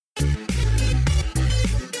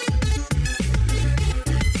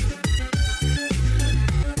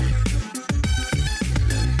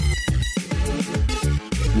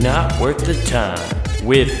Not Worth the Time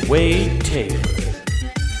with Wade Taylor.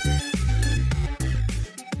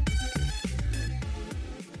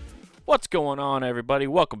 What's going on, everybody?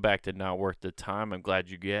 Welcome back to Not Worth the Time. I'm glad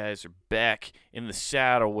you guys are back in the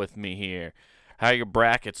saddle with me here. How your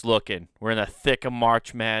brackets looking? We're in the thick of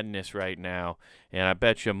March Madness right now, and I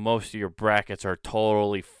bet you most of your brackets are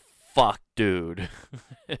totally fucked, dude.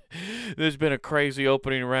 There's been a crazy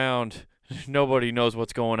opening round. Nobody knows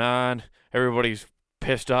what's going on. Everybody's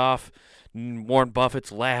pissed off. Warren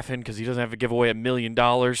Buffett's laughing because he doesn't have to give away $1 million,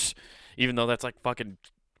 even though that's like fucking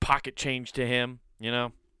pocket change to him, you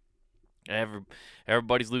know?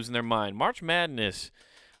 Everybody's losing their mind. March Madness,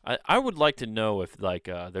 I would like to know if like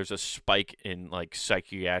there's a spike in like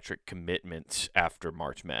psychiatric commitments after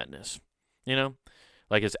March Madness. You know,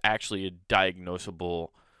 like it's actually a diagnosable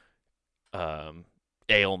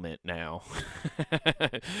ailment now.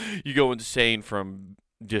 You go insane from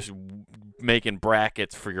just making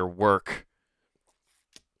brackets for your work,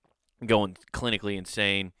 going clinically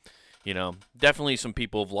insane. You know, definitely some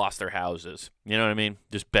people have lost their houses. You know what I mean?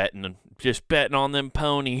 Just betting on them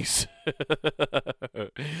ponies.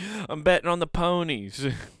 I'm betting on the ponies.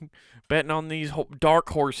 Betting on these dark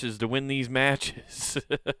horses to win these matches.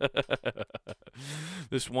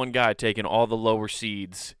 This one guy taking all the lower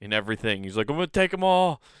seeds and everything. He's like, I'm going to take them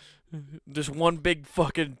all. Just one big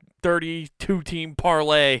fucking 32-team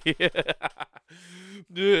parlay.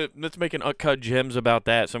 Dude, let's make an Uncut Gems about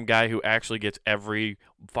that. Some guy who actually gets every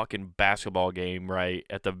fucking basketball game right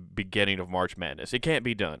at the beginning of March Madness. It can't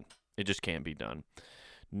be done. It just can't be done.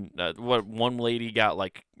 What one lady got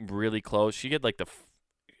like really close. She had like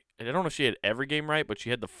I don't know if she had every game right, but she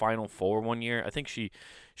had the Final Four one year. I think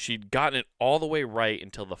she'd gotten it all the way right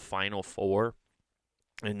until the Final Four,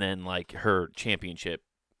 and then like her championship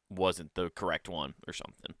wasn't the correct one or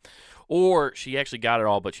something. Or she actually got it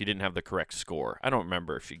all, but she didn't have the correct score. I don't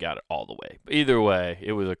remember if she got it all the way. But either way,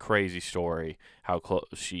 it was a crazy story how close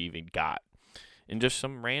she even got. And just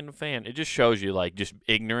some random fan. It just shows you, like, just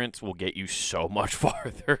ignorance will get you so much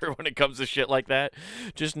farther when it comes to shit like that.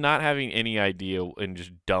 Just not having any idea and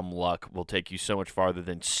just dumb luck will take you so much farther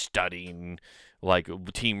than studying, like,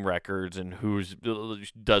 team records and who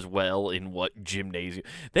does well in what gymnasium.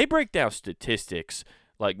 They break down statistics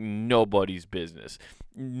like nobody's business.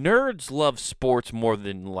 Nerds love sports more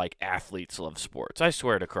than like athletes love sports. I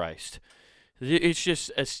swear to Christ. It's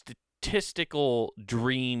just a statistical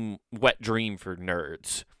wet dream for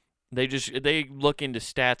nerds. They look into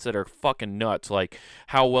stats that are fucking nuts, like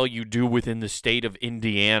how well you do within the state of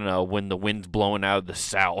Indiana when the wind's blowing out of the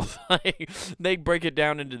south. They break it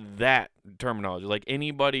down into that terminology. Like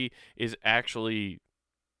anybody is actually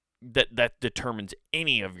that determines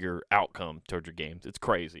any of your outcome towards your games. It's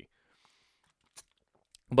crazy.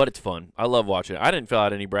 But it's fun. I love watching it. I didn't fill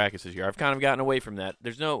out any brackets this year. I've kind of gotten away from that.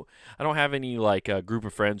 I don't have any like group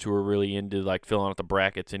of friends who are really into like filling out the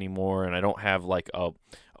brackets anymore, and I don't have like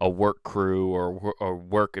a work crew or a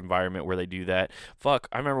work environment where they do that. Fuck,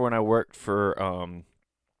 I remember when I worked for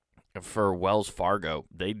Wells Fargo,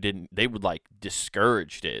 they would like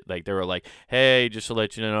discouraged it. Like they were like, hey, just to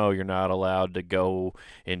let you know, you're not allowed to go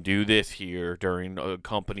and do this here during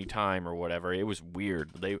company time or whatever. It was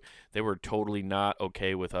weird. They were totally not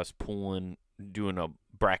okay with us doing a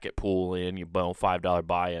bracket pool in, $5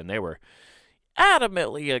 buy-in. They were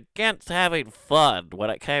adamantly against having fun when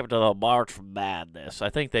it came to the March Madness. I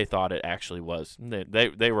think they thought it actually was.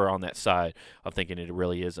 They were on that side of thinking it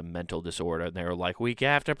really is a mental disorder. And they were like, we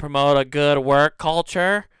have to promote a good work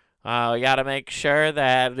culture. We got to make sure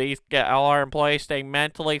that all our employees stay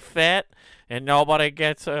mentally fit and nobody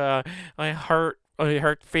gets hurt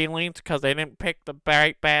feelings because they didn't pick the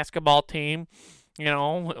right basketball team. You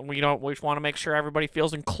know, we just want to make sure everybody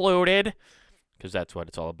feels included because that's what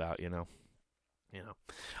it's all about, you know.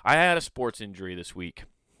 I had a sports injury this week.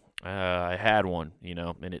 I had one,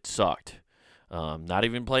 and it sucked. Not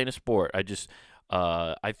even playing a sport.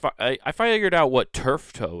 I figured out what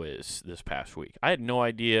turf toe is this past week. I had no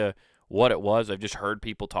idea what it was. I've just heard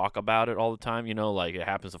people talk about it all the time, like it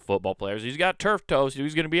happens to football players. He's got turf toe, so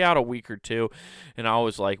he's going to be out a week or two. And I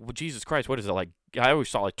was like, well, Jesus Christ, what is it like? I always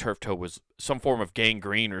thought like turf toe was some form of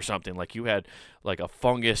gangrene or something. Like you had like a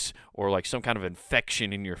fungus or like some kind of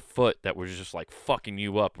infection in your foot that was just like fucking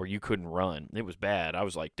you up where you couldn't run. It was bad. I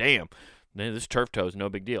was like, damn, this turf toe is no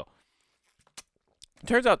big deal. It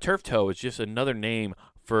turns out turf toe is just another name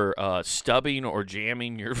for stubbing or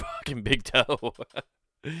jamming your fucking big toe.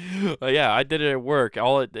 Yeah, I did it at work,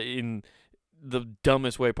 all in the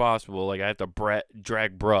dumbest way possible. Like I have to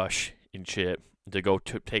drag brush and shit to go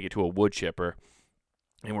take it to a wood chipper,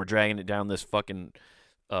 and we're dragging it down this fucking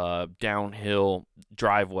downhill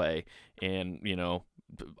driveway, and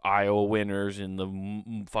Iowa winters and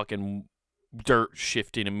the fucking dirt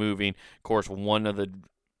shifting and moving. Of course, one of the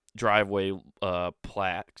driveway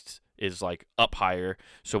plaques is like up higher,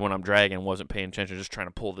 so when I'm dragging, wasn't paying attention, just trying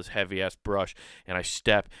to pull this heavy ass brush, and I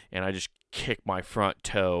step and I just kick my front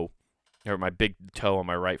toe, or my big toe on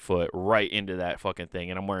my right foot, right into that fucking thing,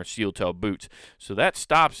 and I'm wearing steel toe boots, so that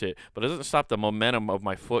stops it, but it doesn't stop the momentum of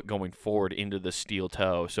my foot going forward into the steel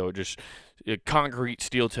toe. So it just concrete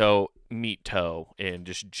steel toe meat toe, and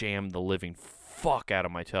just jammed the living fuck out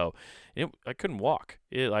of my toe. I couldn't walk.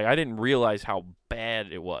 I didn't realize how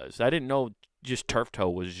bad it was. I didn't know just turf toe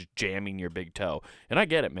was jamming your big toe. And I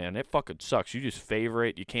get it, man. It fucking sucks. You just favor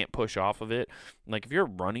it. You can't push off of it. Like, if you're a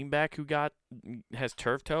running back who has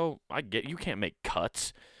turf toe, I get you can't make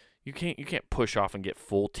cuts. You can't push off and get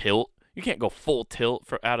full tilt. You can't go full tilt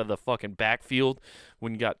out of the fucking backfield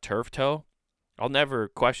when you got turf toe. I'll never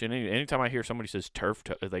question anytime I hear somebody says turf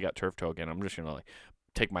toe, they got turf toe again, I'm just gonna like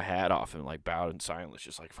take my hat off and like bow in silence,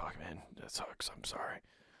 just like, fuck, man, that sucks. I'm sorry.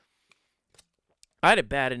 I had it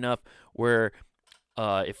bad enough where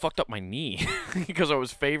it fucked up my knee because I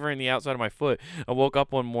was favoring the outside of my foot. I woke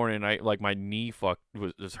up one morning, my knee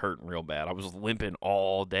was hurting real bad. I was limping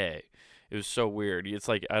all day. It was so weird. It's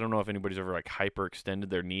like, I don't know if anybody's ever like hyperextended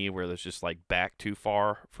their knee where there's just like back too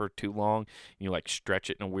far for too long, and you like stretch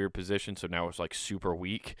it in a weird position, so now it's like super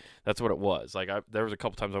weak. That's what it was. Like, there was a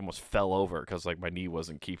couple times I almost fell over because like my knee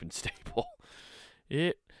wasn't keeping stable.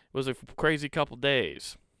 It was a crazy couple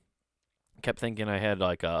days. Kept thinking I had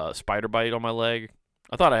like a spider bite on my leg.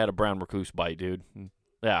 I thought I had a brown recluse bite, dude.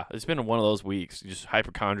 Yeah, it's been one of those weeks. Just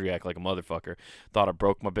hypochondriac like a motherfucker. Thought I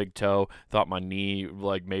broke my big toe. Thought my knee,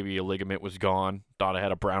 like maybe a ligament was gone. Thought I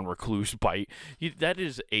had a brown recluse bite. That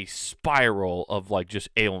is a spiral of like just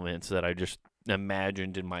ailments that I just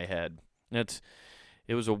imagined in my head.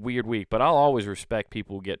 It was a weird week, but I'll always respect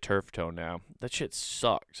people who get turf toe now. That shit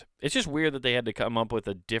sucks. It's just weird that they had to come up with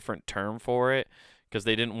a different term for it, because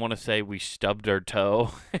they didn't want to say we stubbed our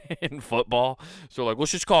toe in football. So like,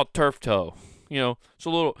 let's just call it turf toe.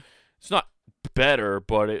 It's not better,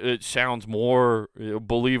 but it sounds more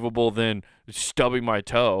believable than stubbing my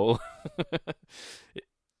toe.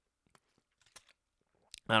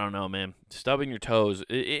 I don't know, man. Stubbing your toes,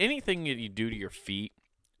 anything that you do to your feet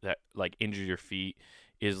that like injures your feet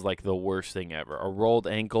is like the worst thing ever. A rolled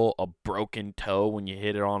ankle, a broken toe when you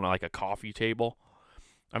hit it on like a coffee table.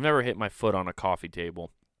 I've never hit my foot on a coffee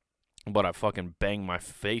table, but I fucking banged my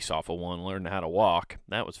face off of one, learning how to walk.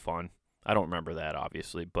 That was fun. I don't remember that,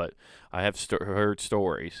 obviously, but I have heard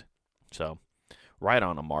stories. So, right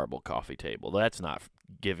on a marble coffee table. That's not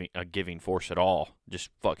a giving force at all. Just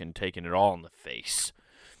fucking taking it all in the face.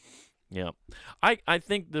 Yeah. I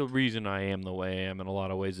think the reason I am the way I am in a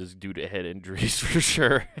lot of ways is due to head injuries, for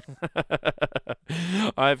sure.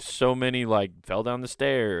 I have so many, like, fell down the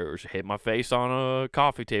stairs, hit my face on a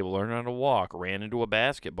coffee table, learned how to walk, ran into a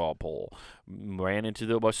basketball pole, ran into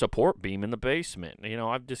the support beam in the basement.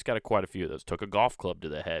 I've just got quite a few of those. Took a golf club to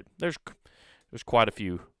the head. There's quite a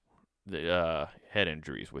few head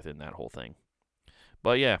injuries within that whole thing.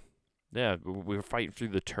 But, yeah, we were fighting through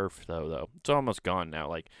the turf, though. It's almost gone now.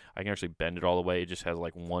 Like, I can actually bend it all the way. It just has,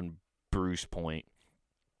 like, one bruise point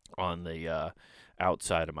on the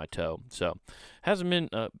outside of my toe. So, hasn't been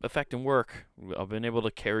affecting work. I've been able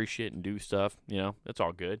to carry shit and do stuff. It's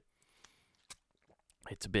all good.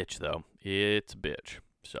 It's a bitch, though. It's a bitch.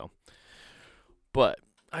 So, but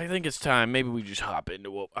I think it's time. Maybe we just hop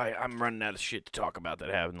into what I'm running out of shit to talk about that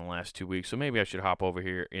happened in the last 2 weeks. So maybe I should hop over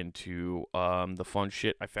here into the fun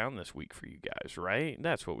shit I found this week for you guys, right?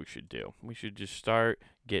 That's what we should do. We should just start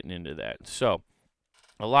getting into that. So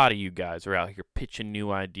a lot of you guys are out here pitching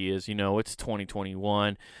new ideas. It's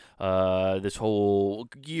 2021, this whole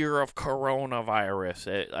year of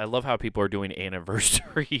coronavirus. I love how people are doing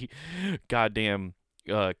anniversary goddamn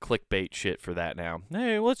clickbait shit for that now.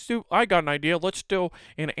 Hey, I got an idea. Let's do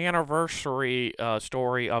an anniversary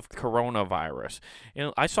story of coronavirus.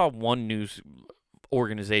 And I saw one news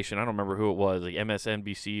organization, I don't remember who it was, like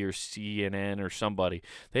MSNBC or CNN or somebody.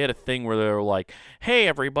 They had a thing where they were like, hey,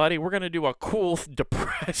 everybody, we're going to do a cool,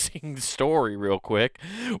 depressing story real quick.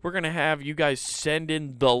 We're going to have you guys send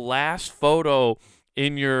in the last photo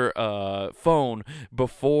in your phone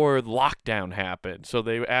before lockdown happened. So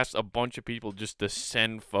they asked a bunch of people just to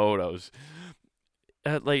send photos.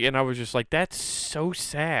 And I was just like, that's so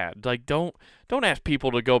sad. Like, don't ask people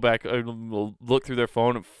to go back and look through their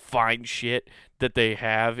phone and find shit that they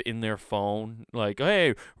have in their phone. Like,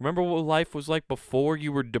 hey, remember what life was like before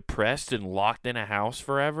you were depressed and locked in a house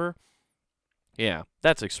forever? Yeah,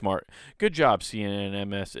 that's like smart. Good job, CNN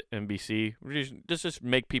and MSNBC. Just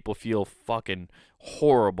make people feel fucking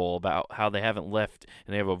horrible about how they haven't left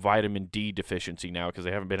and they have a vitamin D deficiency now because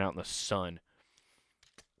they haven't been out in the sun.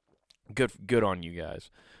 Good on you guys.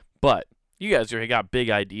 But you guys are got big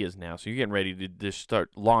ideas now, so you're getting ready to just start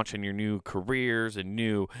launching your new careers and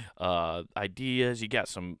new ideas. You got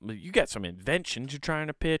some inventions you're trying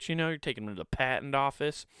to pitch. You're taking them to the patent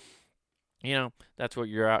office. That's what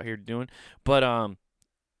you're out here doing. But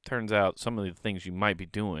turns out some of the things you might be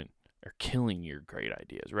doing are killing your great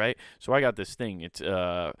ideas, right? So I got this thing. It's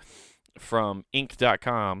from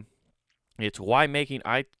Inc.com. It's why making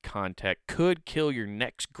eye contact could kill your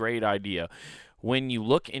next great idea. When you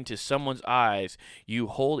look into someone's eyes, you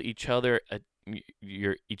hold each other's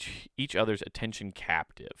attention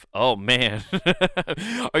captive. Oh man,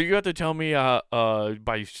 are you about to tell me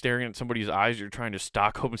by staring at somebody's eyes you're trying to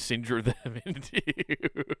Stockholm syndrome them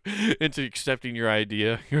into accepting your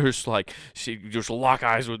idea? You're just like, just lock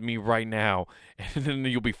eyes with me right now, and then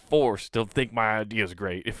you'll be forced to think my idea is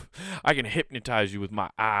great if I can hypnotize you with my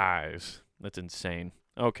eyes. That's insane.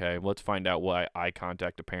 Okay, let's find out why eye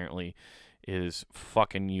contact apparently is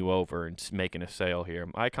fucking you over and making a sale here.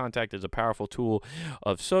 Eye contact is a powerful tool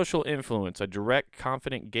of social influence. A direct,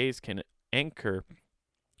 confident gaze can anchor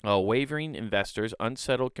wavering investors,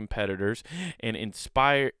 unsettled competitors, and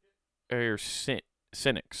inspire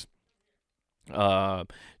cynics to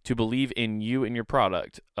believe in you and your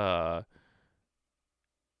product. A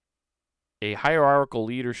hierarchical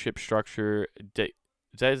leadership structure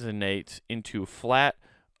designates into flat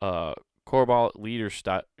Corval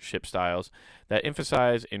leadership styles that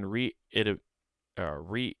emphasize and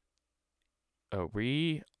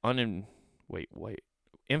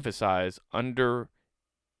emphasize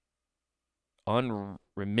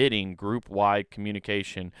unremitting group-wide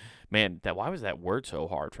communication. Man, why was that word so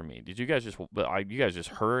hard for me? Did you guys just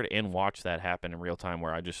heard and watched that happen in real time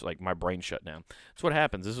where I just my brain shut down? That's what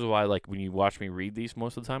happens. This is why when you watch me read these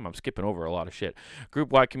most of the time, I'm skipping over a lot of shit.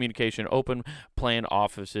 Group-wide communication, open plan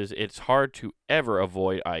offices. It's hard to ever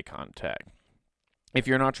avoid eye contact. If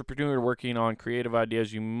you're an entrepreneur working on creative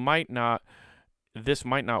ideas, this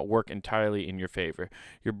might not work entirely in your favor.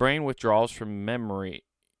 Your brain withdraws from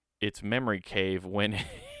its memory cave when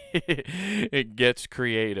it gets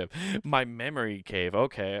creative. My memory cave.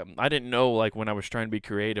 Okay. I didn't know when I was trying to be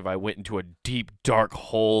creative, I went into a deep, dark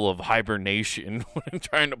hole of hibernation when I'm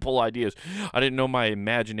trying to pull ideas. I didn't know my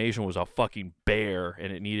imagination was a fucking bear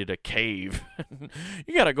and it needed a cave.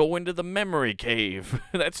 You gotta go into the memory cave.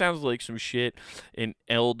 That sounds like some shit an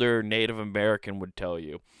elder Native American would tell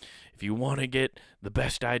you. If you want to get the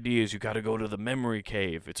best ideas, you got to go to the memory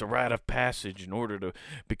cave. It's a rite of passage in order to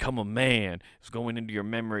become a man. It's going into your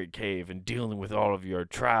memory cave and dealing with all of your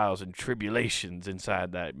trials and tribulations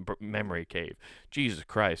inside that memory cave. Jesus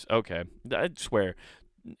Christ. Okay. I swear,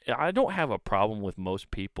 I don't have a problem with most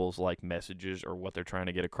people's messages or what they're trying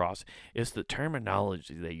to get across. It's the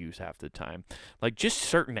terminology they use half the time. Just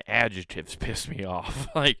certain adjectives piss me off.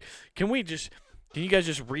 Can you guys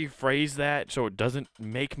just rephrase that so it doesn't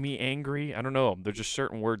make me angry? I don't know. There's just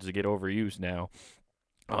certain words that get overused now,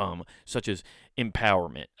 such as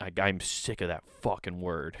empowerment. I'm sick of that fucking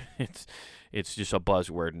word. It's just a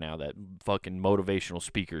buzzword now that fucking motivational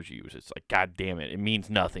speakers use. It's God damn it. It means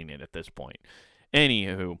nothing at this point.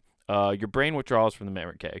 Anywho, your brain withdraws from the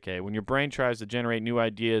memory. Okay. When your brain tries to generate new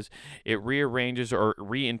ideas, it rearranges or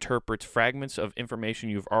reinterprets fragments of information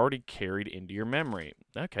you've already carried into your memory.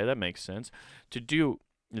 Okay, that makes sense. To do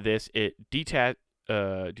this, it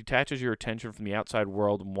detaches your attention from the outside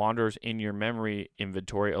world and wanders in your memory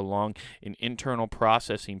inventory along an internal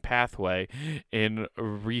processing pathway in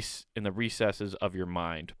the recesses of your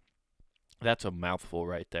mind. That's a mouthful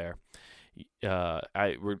right there.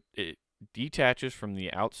 It detaches from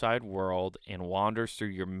the outside world and wanders through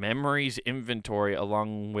your memory's inventory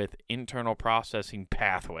along with internal processing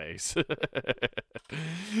pathways.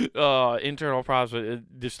 Internal process,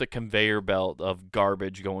 just a conveyor belt of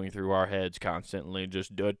garbage going through our heads constantly.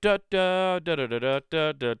 Just da da da da da da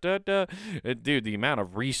da da da da. Dude, the amount of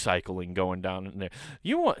recycling going down in there.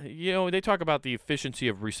 They talk about the efficiency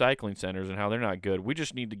of recycling centers and how they're not good. We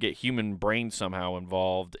just need to get human brains somehow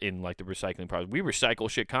involved in the recycling process. We recycle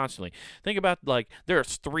shit constantly. Think about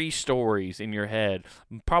there's 3 stories in your head,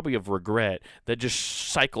 probably of regret, that just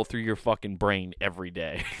cycle through your fucking brain every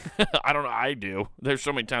day. I don't know. I do. There's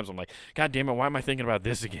so many times I'm like, God damn it, why am I thinking about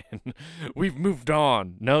this again? We've moved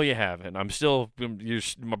on. No, you haven't.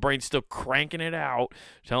 My brain's still cranking it out,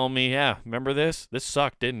 telling me, yeah, remember this? This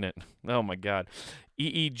sucked, didn't it? Oh my God.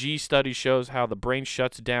 EEG study shows how the brain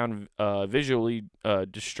shuts down visual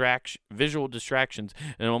distractions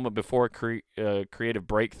in a moment before a creative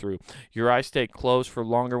breakthrough. Your eyes stay closed for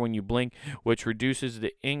longer when you blink, which reduces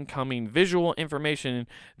the incoming visual information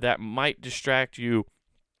that might distract you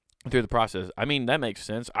through the process. I mean, that makes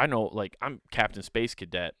sense. I know, like, I'm Captain Space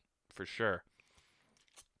Cadet for sure.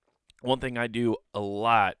 One thing I do a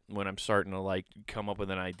lot when I'm starting to like come up with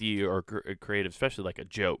an idea or creative, especially like a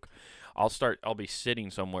joke, I'll be sitting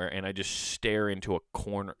somewhere and I just stare into a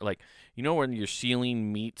corner, like, you know, when your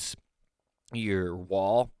ceiling meets your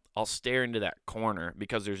wall. I'll stare into that corner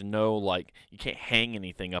because there's no, like, you can't hang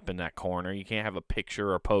anything up in that corner. You can't have a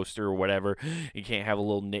picture or poster or whatever. You can't have a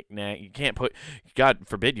little knick-knack. You can't put, God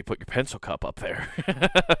forbid you put your pencil cup up there.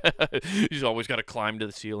 You just always got to climb to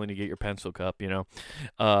the ceiling to get your pencil cup, you know.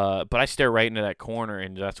 But I stare right into that corner,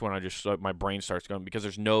 and that's when my brain starts going because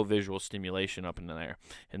there's no visual stimulation up in there.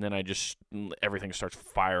 And then everything starts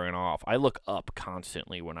firing off. I look up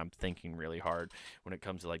constantly when I'm thinking really hard when it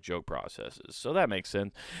comes to, like, joke processes. So that makes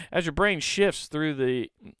sense. As your brain shifts through the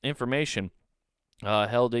information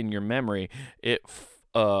held in your memory, it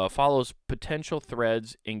follows potential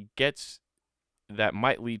threads and gets that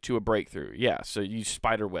might lead to a breakthrough. Yeah, so you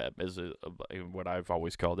spider web is what I've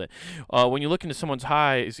always called it. When you look into someone's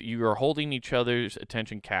eyes, you are holding each other's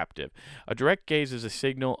attention captive. A direct gaze is a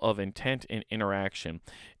signal of intent and interaction.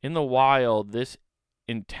 In the wild, this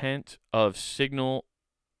intent of signal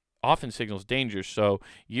often signals danger, so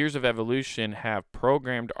years of evolution have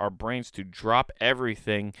programmed our brains to drop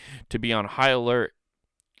everything, to be on high alert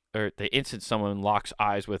or the instant someone locks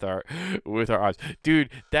eyes with our eyes.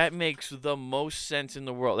 Dude, that makes the most sense in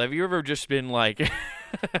the world. Have you ever just been like and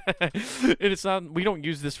it's not, we don't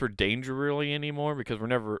use this for danger really anymore because we're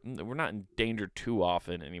not in danger too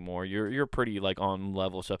often anymore. You're pretty like on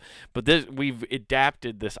level stuff. But we've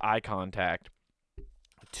adapted this eye contact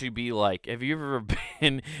to be like, have you ever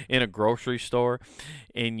been in a grocery store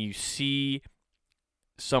and you see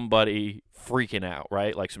somebody freaking out,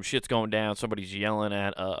 right? Like some shit's going down, somebody's yelling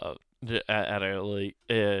at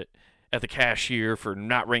the cashier for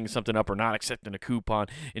not ringing something up or not accepting a coupon,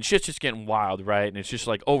 and shit's just getting wild, right? And it's just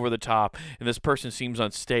like over the top, and this person seems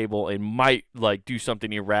unstable and might like do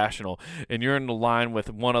something irrational, and you're in the line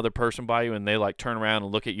with one other person by you, and they like turn around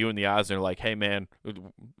and look at you in the eyes, and they're like, "Hey man,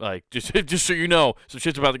 like just so you know, some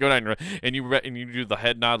shit's about to go down," and you do the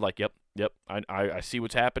head nod, like, "Yep, I see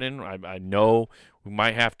what's happening. I know we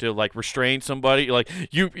might have to like restrain somebody." Like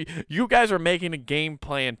you guys are making a game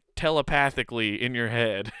plan telepathically in your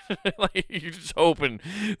head. Like you're just hoping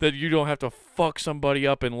that you don't have to fuck somebody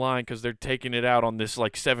up in line because they're taking it out on this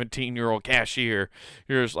like 17-year-old cashier.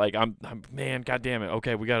 You're just like, I'm man, goddamn it.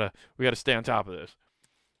 Okay, we gotta stay on top of this.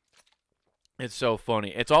 It's so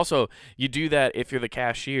funny. It's also, you do that if you're the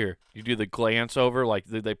cashier. You do the glance over, like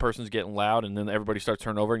the person's getting loud, and then everybody starts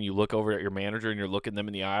turning over, and you look over at your manager, and you're looking them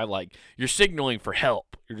in the eye, like you're signaling for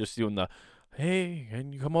help. You're just doing the, "Hey,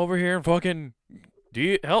 can you come over here and fucking, do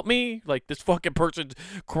you help me? Like, this fucking person's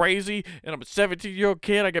crazy, and I'm a 17-year-old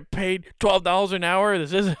kid. I get paid $12 an hour.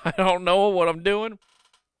 I don't know what I'm doing."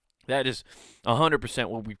 That is 100%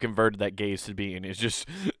 what we've converted that gaze to being. It's just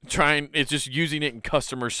using it in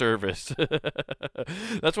customer service.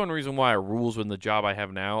 That's one reason why it rules with the job I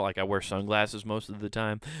have now. Like, I wear sunglasses most of the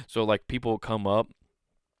time. So, like, people come up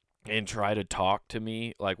and try to talk to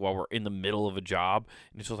me, like, while we're in the middle of a job.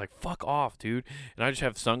 And it's just like, fuck off, dude. And I just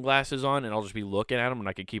have sunglasses on, and I'll just be looking at them, and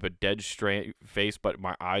I can keep a dead straight face, but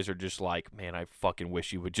my eyes are just like, man, I fucking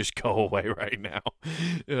wish you would just go away right now.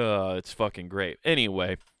 It's fucking great.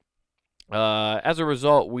 Anyway. As a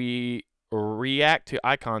result, we react to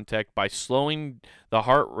eye contact by slowing the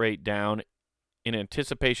heart rate down in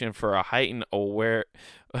anticipation for a heightened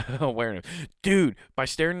awareness. Dude, by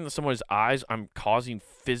staring into someone's eyes, I'm causing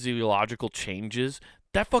physiological changes.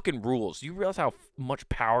 That fucking rules. You realize how much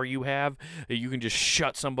power you have? That you can just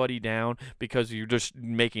shut somebody down because you're just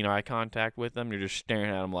making eye contact with them. You're just staring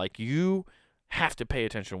at them like, you have to pay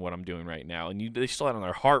attention to what I'm doing right now. And they slow down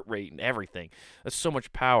their heart rate and everything. That's so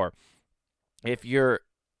much power. If you're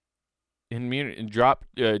in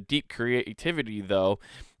deep creativity, though,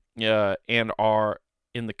 and are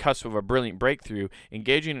in the cusp of a brilliant breakthrough,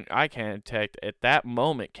 engaging in eye contact at that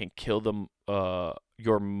moment can kill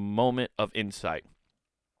your moment of insight.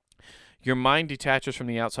 Your mind detaches from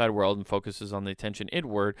the outside world and focuses on the attention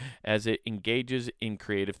inward as it engages in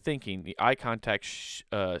creative thinking. The eye contact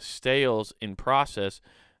stales in process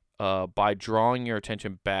by drawing your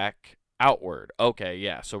attention back outward. Okay,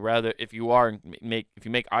 yeah. So rather, if you make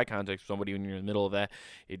eye contact with somebody when you're in the middle of that,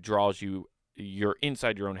 it draws you're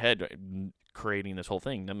inside your own head, creating this whole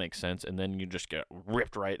thing. That makes sense. And then you just get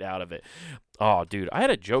ripped right out of it. Oh, dude, I had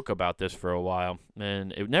a joke about this for a while,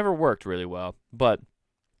 and it never worked really well, but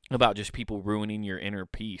about just people ruining your inner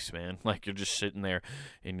peace, man. Like, you're just sitting there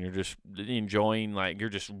and you're just enjoying, like, you're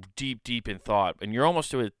just deep in thought, and you're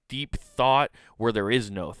almost to a deep thought where there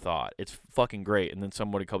is no thought. It's fucking great. And then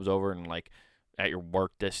somebody comes over and, like, at your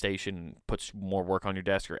work station and puts more work on your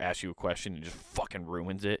desk or asks you a question and just fucking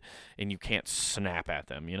ruins it, and you can't snap at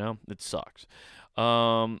them, you know? It sucks.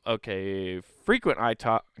 Okay, frequent eye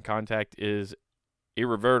contact is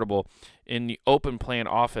irrevertible. In the open plan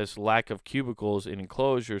office, lack of cubicles and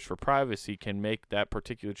enclosures for privacy can make that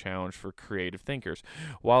particular challenge for creative thinkers.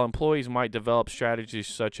 While employees might develop strategies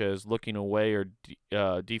such as looking away or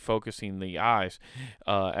defocusing the eyes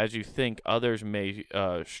as you think, others may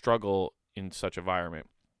struggle in such environment.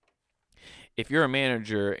 If you're a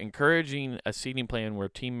manager, encouraging a seating plan where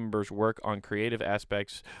team members work on creative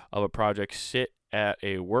aspects of a project, sit at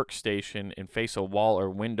a workstation and face a wall or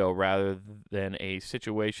window rather than a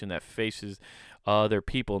situation that faces other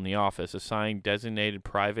people in the office. Assign designated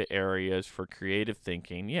private areas for creative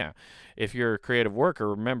thinking. Yeah. If you're a creative worker,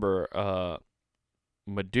 remember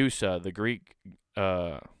Medusa, the Greek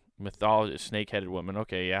mythology, snake-headed woman.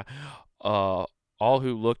 Okay, yeah. All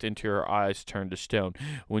who looked into her eyes turned to stone.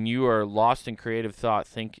 When you are lost in creative thought,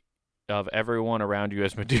 think of everyone around you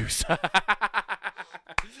as Medusa.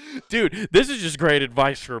 Dude, this is just great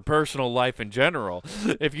advice for personal life in general.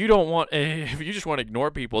 If you just want to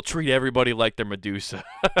ignore people, treat everybody like they're Medusa.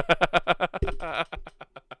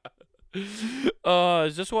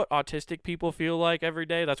 Is this what autistic people feel like every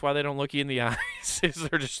day? That's why they don't look you in the eyes.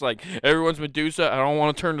 They're just like, everyone's Medusa. I don't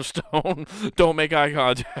want to turn to stone. Don't make eye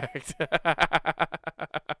contact.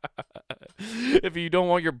 If you don't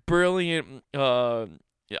want your brilliant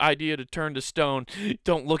idea to turn to stone,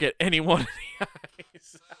 don't look at anyone in the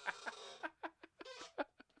eyes.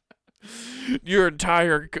 Your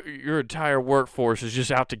entire workforce is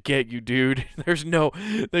just out to get you, dude.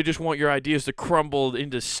 They just want your ideas to crumble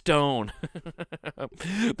into stone.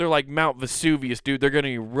 They're like Mount Vesuvius, dude. They're gonna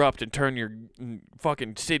erupt and turn your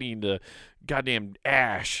fucking city into goddamn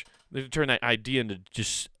ash. They turn that idea into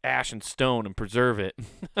just ash and stone and preserve it.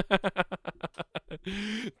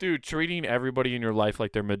 Dude, treating everybody in your life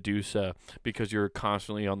like they're Medusa because you're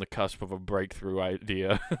constantly on the cusp of a breakthrough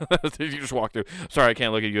idea. You just walk through. Sorry, I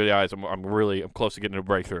can't look at you in the eyes. I'm close to getting a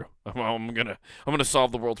breakthrough. I'm gonna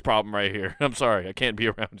solve the world's problem right here. I'm sorry, I can't be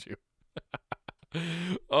around you.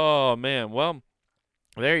 Oh man, well,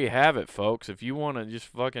 there you have it, folks. If you want to just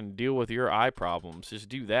fucking deal with your eye problems, just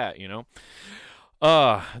do that, you know.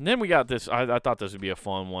 And then we got this. I thought this would be a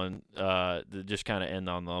fun one to just kind of end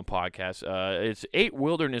on the podcast. It's 8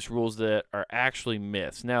 wilderness rules that are actually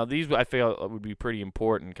myths. Now, these I feel would be pretty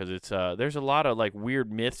important because it's there's a lot of like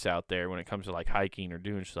weird myths out there when it comes to like hiking or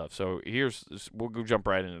doing stuff. So we'll go jump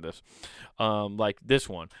right into this. Like this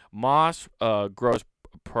one, moss grows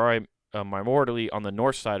primordially on the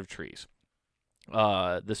north side of trees.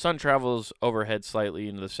 The sun travels overhead slightly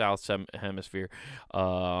into the south hemisphere.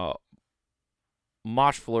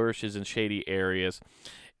 Moss flourishes in shady areas.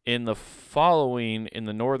 In the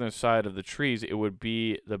northern side of the trees, it would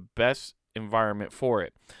be the best environment for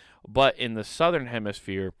it. But in the southern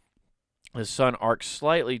hemisphere, the sun arcs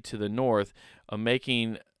slightly to the north,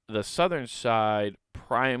 making the southern side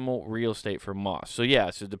primal real estate for moss. So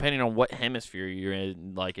yeah, so depending on what hemisphere you're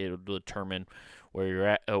in, like it'll determine where you're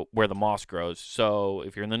at, where the moss grows. So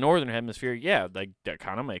if you're in the northern hemisphere, yeah, like that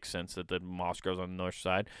kind of makes sense that the moss grows on the north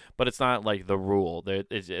side, but it's not like the rule. There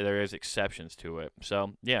is exceptions to it.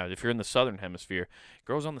 So yeah, if you're in the southern hemisphere, it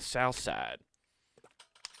grows on the south side.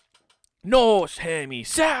 North hemi,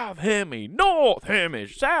 south hemi, north hemi,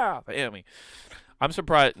 south hemi. I'm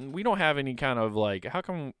surprised we don't have any kind of like, how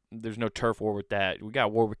come there's no turf war with that? We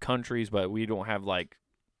got war with countries, but we don't have like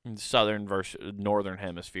southern versus northern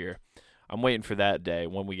hemisphere. I'm waiting for that day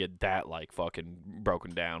when we get that like fucking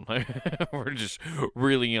broken down. We're just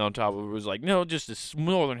really on top of it. It was like, no, just the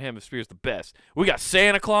northern hemisphere is the best. We got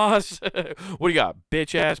Santa Claus. What do you got?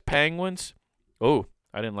 Bitch ass penguins. Oh,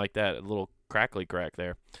 I didn't like that. A little crackly crack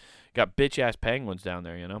there. Got bitch ass penguins down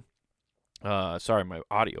there, you know. Sorry, my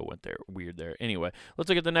audio went there weird there. Anyway, let's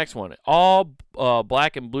look at the next one. All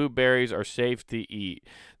black and blue berries are safe to eat.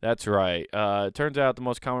 That's right. It turns out the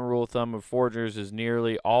most common rule of thumb of foragers is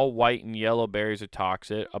nearly all white and yellow berries are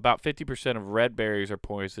toxic. About 50% of red berries are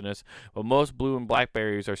poisonous, but most blue and black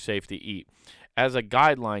berries are safe to eat. As a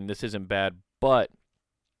guideline, this isn't bad, but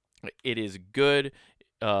it is good.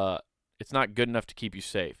 It's not good enough to keep you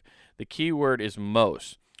safe. The key word is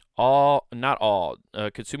most. Not all.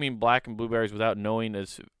 Consuming black and blueberries without knowing a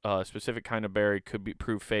specific kind of berry could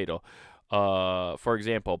prove fatal. For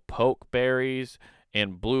example, pokeberries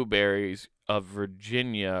and blueberries of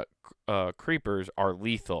Virginia creepers are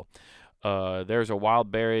lethal. There's a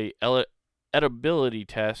wild berry edibility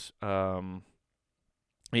test.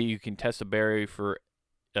 You can test a berry for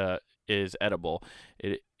is edible.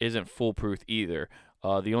 It isn't foolproof either.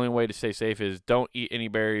 The only way to stay safe is don't eat any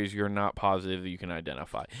berries you're not positive that you can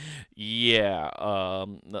identify. Yeah.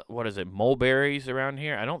 What is it? Mulberries around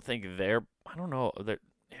here? I don't think they're. I don't know.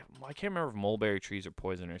 I can't remember if mulberry trees are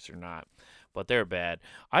poisonous or not, but they're bad.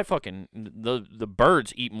 The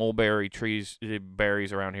birds eat mulberry trees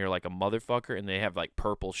berries around here like a motherfucker, and they have like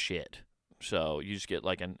purple shit. So you just get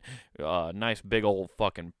like a nice big old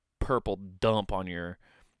fucking purple dump on your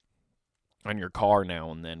car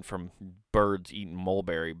now and then from birds eating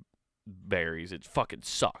mulberry berries. It fucking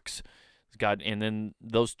sucks. God, and then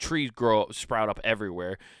those trees sprout up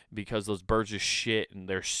everywhere because those birds just shit and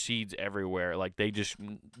there's seeds everywhere. Like they're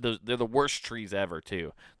the worst trees ever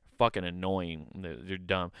too. Fucking annoying. They're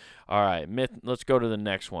dumb. All right, let's go to the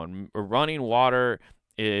next one. Running water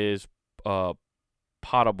is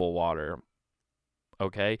potable water.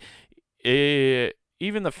 Okay,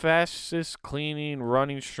 even the fastest cleaning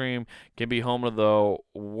running stream can be home to the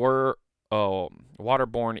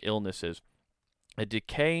waterborne illnesses. A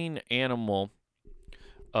decaying animal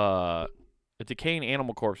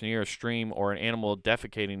corpse near a stream or an animal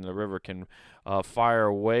defecating in the river can fire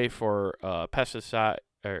away for pesticide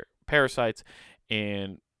or parasites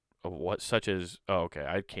and such as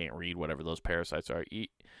I can't read whatever those parasites are.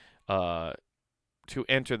 To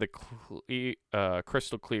enter the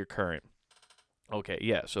crystal clear current. Okay,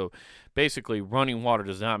 yeah, so basically running water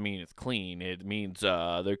does not mean it's clean. It means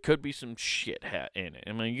there could be some shit in it.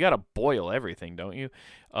 I mean, you got to boil everything, don't you?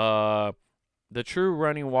 The true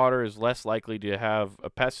running water is less likely to have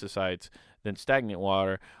pesticides than stagnant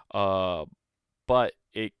water, but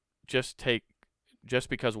it just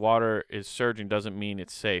because water is surging doesn't mean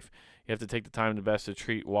it's safe. You have to take the time and best to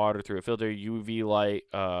treat water through a filter, UV light,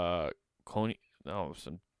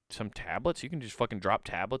 some tablets. You can just fucking drop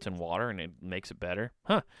tablets in water and it makes it better.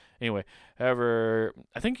 Huh. Anyway, however,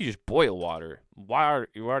 I think you just boil water. Water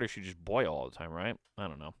should just boil all the time, right? I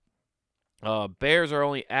don't know. Bears are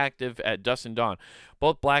only active at dusk and dawn.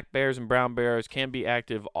 Both black bears and brown bears can be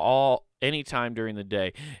active any time during the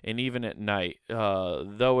day and even at night,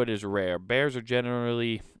 though it is rare. Bears are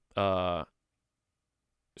generally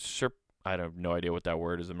I have no idea what that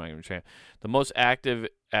word is. I'm not even trying. The most active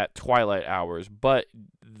at twilight hours, but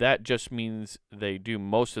that just means they do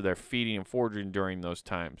most of their feeding and foraging during those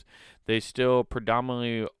times. They still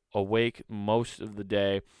predominantly awake most of the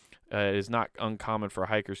day. It is not uncommon for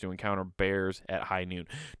hikers to encounter bears at high noon.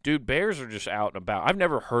 Dude, bears are just out and about. I've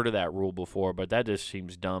never heard of that rule before, but that just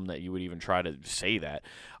seems dumb that you would even try to say that.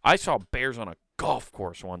 I saw bears on a golf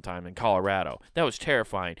course one time in Colorado. That was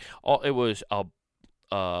terrifying. It was a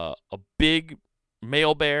big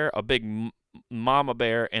male bear, a big mama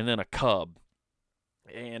bear, and then a cub.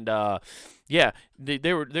 And yeah,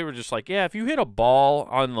 they were just like, yeah, if you hit a ball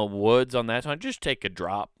on the woods on that time, just take a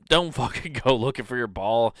drop. Don't fucking go looking for your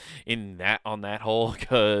ball on that hole,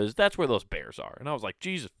 because that's where those bears are. And I was like,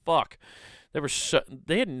 Jesus fuck.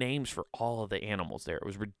 They had names for all of the animals there. It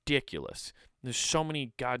was ridiculous. There's so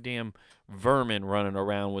many goddamn vermin running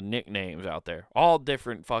around with nicknames out there. All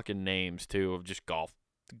different fucking names too of just golf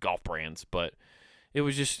brands, but it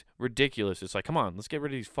was just ridiculous. It's like, come on, let's get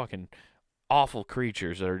rid of these fucking awful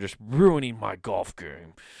creatures that are just ruining my golf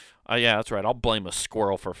game. Yeah, that's right. I'll blame a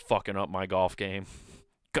squirrel for fucking up my golf game.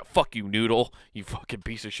 Fuck you, Noodle, you fucking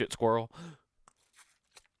piece of shit squirrel.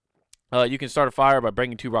 You can start a fire by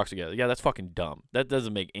bringing two rocks together. Yeah, that's fucking dumb. That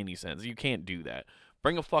doesn't make any sense. You can't do that.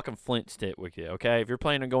 Bring a fucking flint stick with you, okay? If you're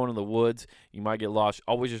planning on going to the woods, you might get lost.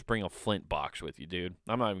 Always just bring a flint box with you, dude.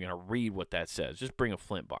 I'm not even going to read what that says. Just bring a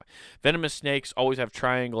flint box. Venomous snakes always have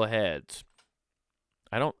triangle heads.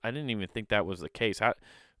 I didn't even think that was the case.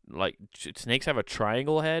 Should snakes have a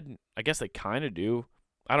triangle head? I guess they kind of do.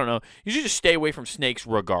 I don't know. You should just stay away from snakes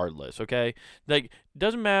regardless, okay? Like,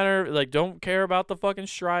 doesn't matter. Like, don't care about the fucking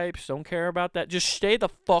stripes. Don't care about that. Just stay the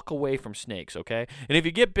fuck away from snakes, okay? And if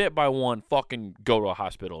you get bit by one, fucking go to a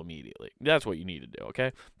hospital immediately. That's what you need to do,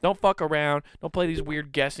 okay? Don't fuck around. Don't play these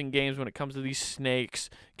weird guessing games when it comes to these snakes,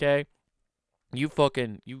 okay? You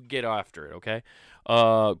get after it, okay?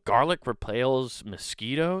 Garlic repels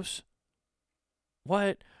mosquitoes?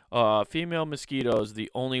 What? Female mosquitoes,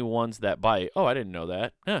 the only ones that bite. Oh, I didn't know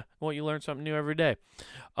that. Huh. Well, you learn something new every day.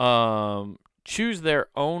 Choose their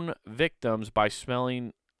own victims by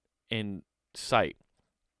smelling and sight.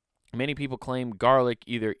 Many people claim garlic,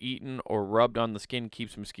 either eaten or rubbed on the skin,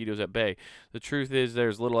 keeps mosquitoes at bay. The truth is,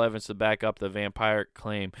 there's little evidence to back up the vampire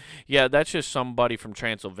claim. Yeah, that's just somebody from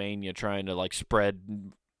Transylvania trying to like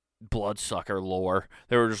spread bloodsucker lore.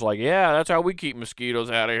 They were just like, yeah, that's how we keep mosquitoes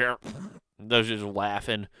out of here. They're just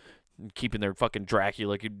laughing, keeping their fucking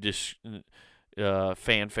Dracula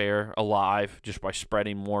fanfare alive just by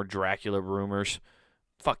spreading more Dracula rumors.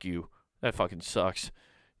 Fuck you. That fucking sucks.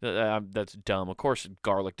 That's dumb. Of course,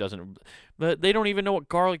 garlic doesn't. But they don't even know what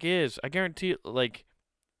garlic is. I guarantee, like,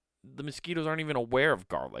 the mosquitoes aren't even aware of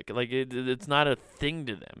garlic. Like, it's not a thing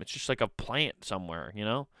to them. It's just like a plant somewhere, you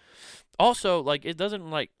know? Also, like, it doesn't,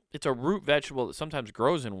 like, it's a root vegetable that sometimes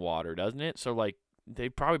grows in water, doesn't it? So, like,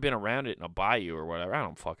 they've probably been around it in a bayou or whatever. I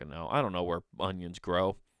don't fucking know. I don't know where onions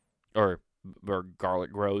grow or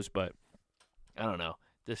garlic grows, but I don't know.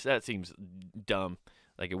 That seems dumb.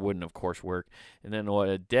 Like it wouldn't, of course, work. And then what?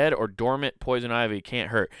 A dead or dormant poison ivy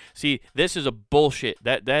can't hurt. See, this is a bullshit.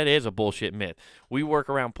 That is a bullshit myth. We work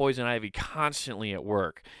around poison ivy constantly at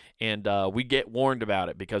work, and we get warned about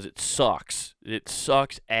it because it sucks. It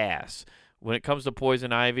sucks ass. When it comes to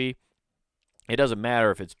poison ivy, it doesn't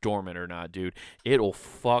matter if it's dormant or not, dude. It'll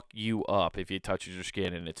fuck you up if it touches your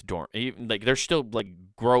skin and it's dormant. Even, like there's still like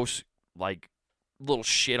gross like little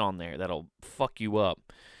shit on there that'll fuck you up.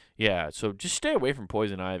 Yeah, so just stay away from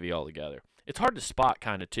poison ivy altogether. It's hard to spot,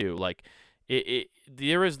 kind of too. Like,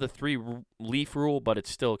 there is the leaf rule, but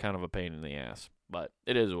it's still kind of a pain in the ass. But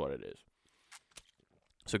it is what it is.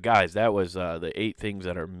 So, guys, that was the 8 things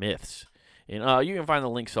that are myths. And you can find the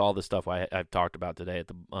links to all the stuff I've talked about today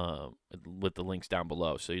at with the links down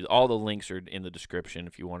below. So all the links are in the description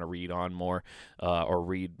if you want to read on more or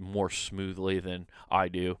read more smoothly than I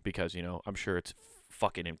do, because I'm sure it's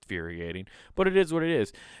fucking infuriating, but it is what it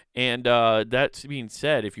is. And that being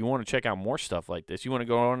said, if you want to check out more stuff like this, you want to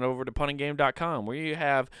go on over to punninggame.com, where you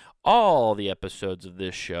have all the episodes of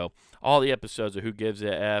this show, all the episodes of Who Gives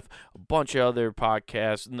a F, a bunch of other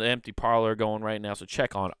podcasts, and the Empty Parlor going right now. So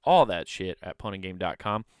check on all that shit at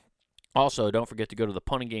punninggame.com. Also, don't forget to go to the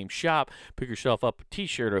Punning Game shop, pick yourself up a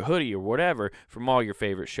t-shirt or hoodie or whatever from all your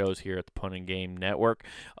favorite shows here at the Punning Game Network.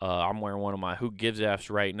 I'm wearing one of my Who Gives F's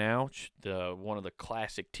right now, one of the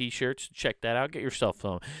classic t-shirts. Check that out. Get yourself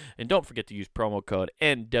some. And don't forget to use promo code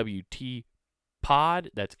NWTPOD,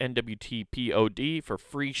 that's NWTPOD, for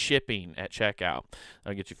free shipping at checkout.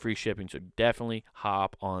 I'll get you free shipping, so definitely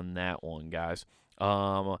hop on that one, guys.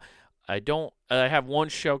 I have one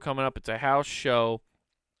show coming up. It's a house show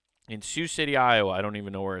in Sioux City, Iowa. I don't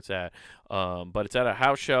even know where it's at. But it's at a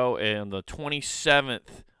house show on the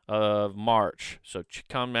 27th of March. So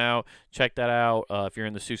come out, check that out. If you're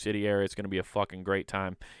in the Sioux City area, it's going to be a fucking great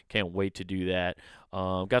time. Can't wait to do that.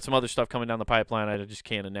 Got some other stuff coming down the pipeline I just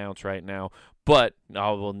can't announce right now, but I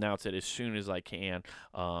will announce it as soon as I can.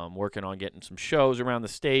 Working on getting some shows around the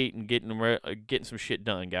state and getting some shit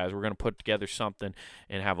done, guys. We're going to put together something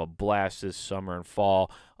and have a blast this summer and fall.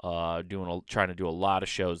 Trying to do a lot of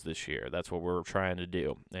shows this year. That's what we're trying to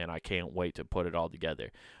do, and I can't wait to put it all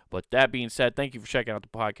together. But that being said, thank you for checking out the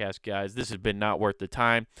podcast, guys. This has been Not Worth the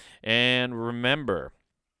Time, and remember,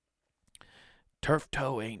 turf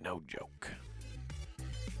toe ain't no joke.